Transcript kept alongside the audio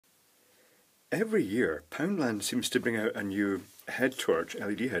Every year, Poundland seems to bring out a new head torch,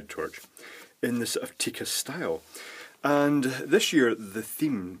 LED head torch, in the sort of Tikka style. And this year the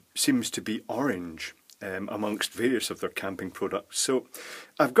theme seems to be orange amongst various of their camping products. So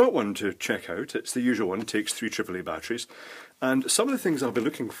I've got one to check out. It's the usual one, it takes 3 AAA batteries. And some of the things I'll be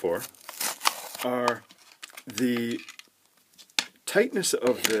looking for are the tightness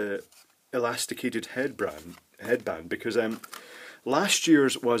of the elasticated headband, because last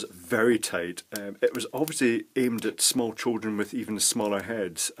year's was very tight. It was obviously aimed at small children with even smaller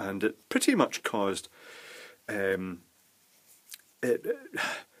heads, and it pretty much caused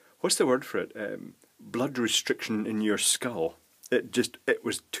what's the word for it? Blood restriction in your skull. It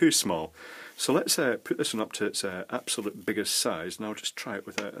was too small. So let's put this one up to its absolute biggest size, and I'll just try it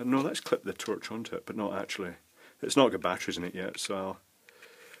with a... No, let's clip the torch onto it, but not actually. It's not got batteries in it yet, so I'll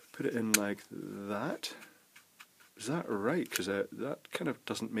put it in like that. Is that right? Because that kind of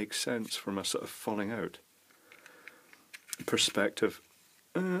doesn't make sense from a sort of falling out perspective.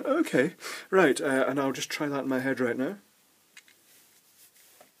 Okay, right, and I'll just try that in my head right now.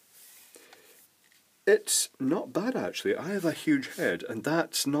 It's not bad actually. I have a huge head and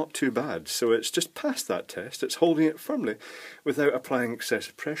that's not too bad, so it's just passed that test. It's holding it firmly without applying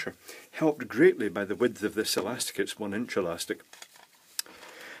excessive pressure. Helped greatly by the width of this elastic. It's 1 inch elastic.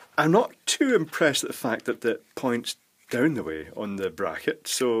 I'm not too impressed at the fact that it points down the way on the bracket,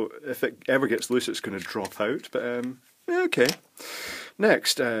 so if it ever gets loose it's going to drop out, but okay.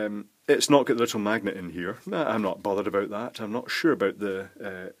 Next, it's not got the little magnet in here. I'm not bothered about that. I'm not sure about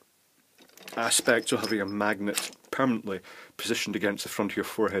the aspects of having a magnet permanently positioned against the front of your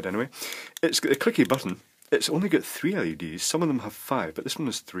forehead anyway. It's got a clicky button. It's only got 3 LEDs. Some of them have 5, but this one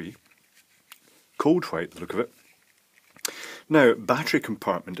has 3. Cold white, the look of it. Now, battery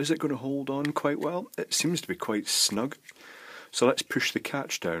compartment, is it going to hold on quite well? It seems to be quite snug. So let's push the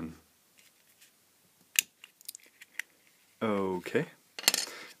catch down. Okay.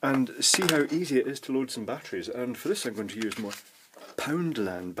 And see how easy it is to load some batteries. And for this I'm going to use more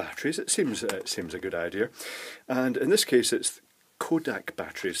Poundland batteries. It seems a good idea. And in this case it's Kodak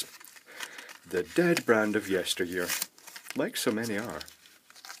batteries. The dead brand of yesteryear. Like so many are.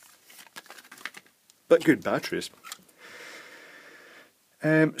 But good batteries.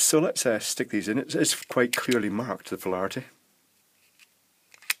 So let's stick these in. It's quite clearly marked, the polarity.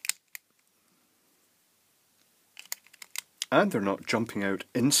 And they're not jumping out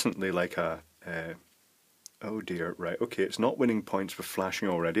instantly like a... oh dear, right, okay, it's not winning points for flashing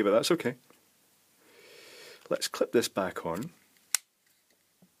already, but that's okay. Let's clip this back on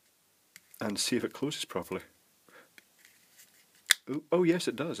and see if it closes properly. Oh yes,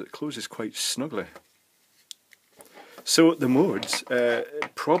 it does. It closes quite snugly. So the modes,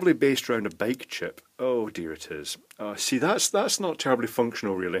 probably based around a bike chip. Oh dear, it is. See, that's not terribly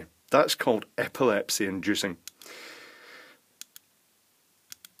functional really. That's called epilepsy inducing.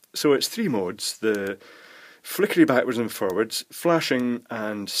 So it's 3 modes, the flickery backwards and forwards, flashing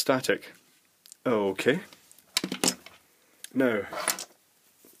and static. Okay. Now,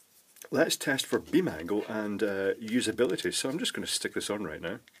 let's test for beam angle and usability. So I'm just going to stick this on right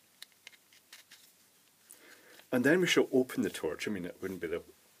now. And then we shall open the torch. I mean, it wouldn't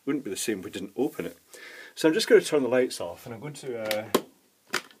be the same if we didn't open it. So I'm just going to turn the lights off, and I'm going to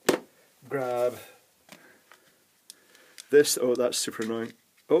grab this. Oh, that's super annoying.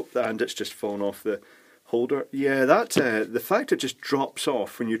 Oh, and it's just fallen off the holder. Yeah, that the fact it just drops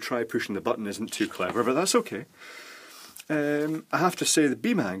off when you try pushing the button isn't too clever, but that's okay. I have to say the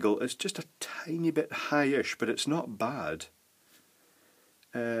beam angle is just a tiny bit high-ish, but it's not bad.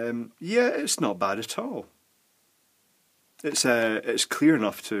 Yeah, it's not bad at all. It's clear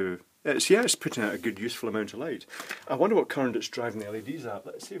enough to... It's putting out a good useful amount of light. I wonder what current it's driving the LEDs at.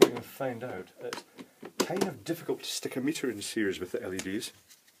 Let's see if we can find out. It's kind of difficult to stick a meter in series with the LEDs.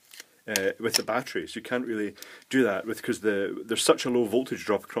 With the batteries, you can't really do that because there's such a low voltage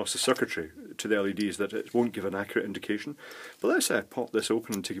drop across the circuitry to the LEDs that it won't give an accurate indication. But let's pop this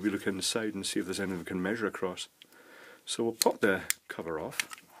open and take a wee look inside and see if there's anything we can measure across. So we'll pop the cover off.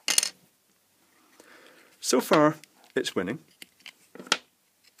 So far, it's winning.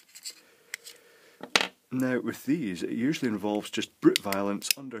 Now with these, it usually involves just brute violence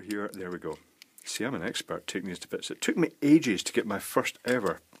under here. There we go. See, I'm an expert taking these to bits. It took me ages to get my first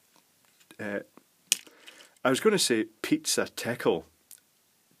ever I was going to say Petzl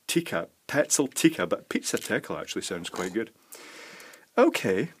Tikka, Petzl Tikka, but Petzl Tikka actually sounds quite good.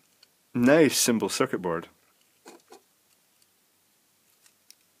 Okay, nice simple circuit board.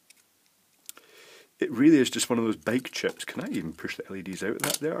 It really is just one of those bike chips. Can I even push the LEDs out?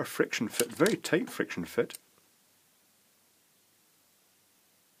 They are friction fit, very tight friction fit.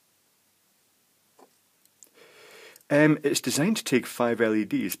 It's designed to take 5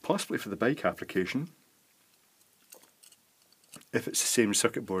 LEDs, possibly for the bike application, if it's the same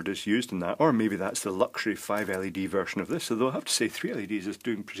circuit board as used in that, or maybe that's the luxury 5 LED version of this, so they'll have to say 3 LEDs is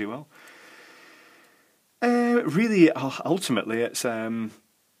doing pretty well. Really, ultimately, it's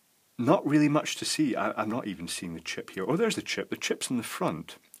not really much to see. I'm not even seeing the chip here. Oh, there's the chip. The chip's in the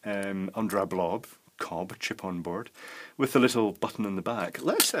front, under a cob, chip on board, with a little button in the back.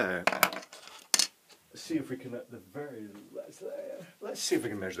 Let's see if we can, at the very, let's see if we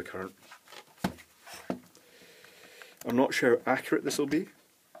can measure the current. I'm not sure how accurate this will be.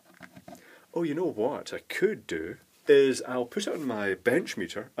 Oh, you know what I could do is I'll put it on my bench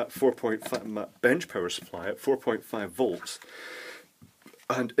meter at 4.5, my bench power supply at 4.5 volts,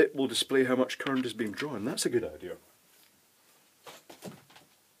 and it will display how much current is being drawn. That's a good idea.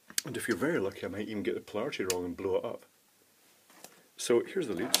 And if you're very lucky, I might even get the polarity wrong and blow it up. So here's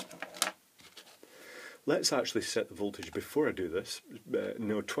the leads. Let's actually set the voltage before I do this.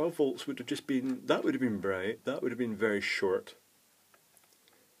 No, 12 volts would have just been, that would have been bright, that would have been very short.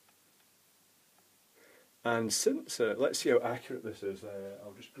 And since, let's see how accurate this is,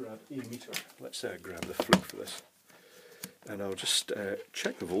 I'll just grab a meter. Let's grab the flip for this. And I'll just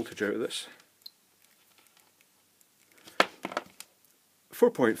check the voltage out of this.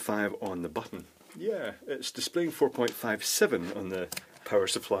 4.5 on the button. Yeah, it's displaying 4.57 on the power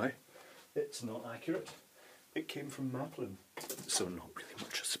supply. It's not accurate. It came from Maplin, so not really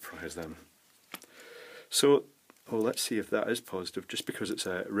much a surprise then. So, well, let's see if that is positive. Just because it's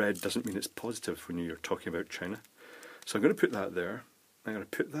red doesn't mean it's positive when you're talking about China. So I'm going to put that there. I'm going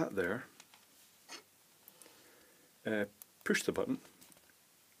to put that there. Push the button.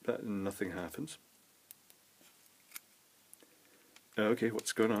 That nothing happens. Okay,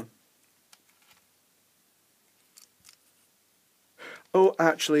 what's going on? Oh,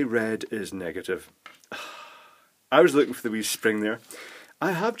 actually red is negative. I was looking for the wee spring there.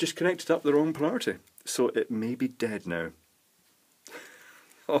 I have just connected up the wrong polarity, so it may be dead now.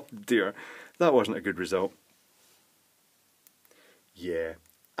 Oh dear, that wasn't a good result. Yeah,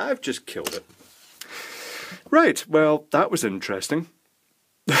 I've just killed it. Right, well, that was interesting.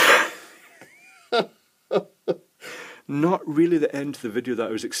 Not really the end of the video that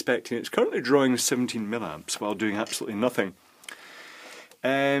I was expecting. It's currently drawing 17 milliamps while doing absolutely nothing.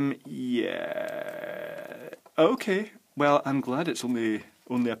 Yeah. Okay. Well, I'm glad it's only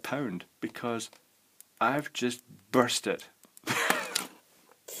a pound, because I've just burst it.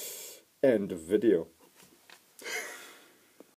 End of video.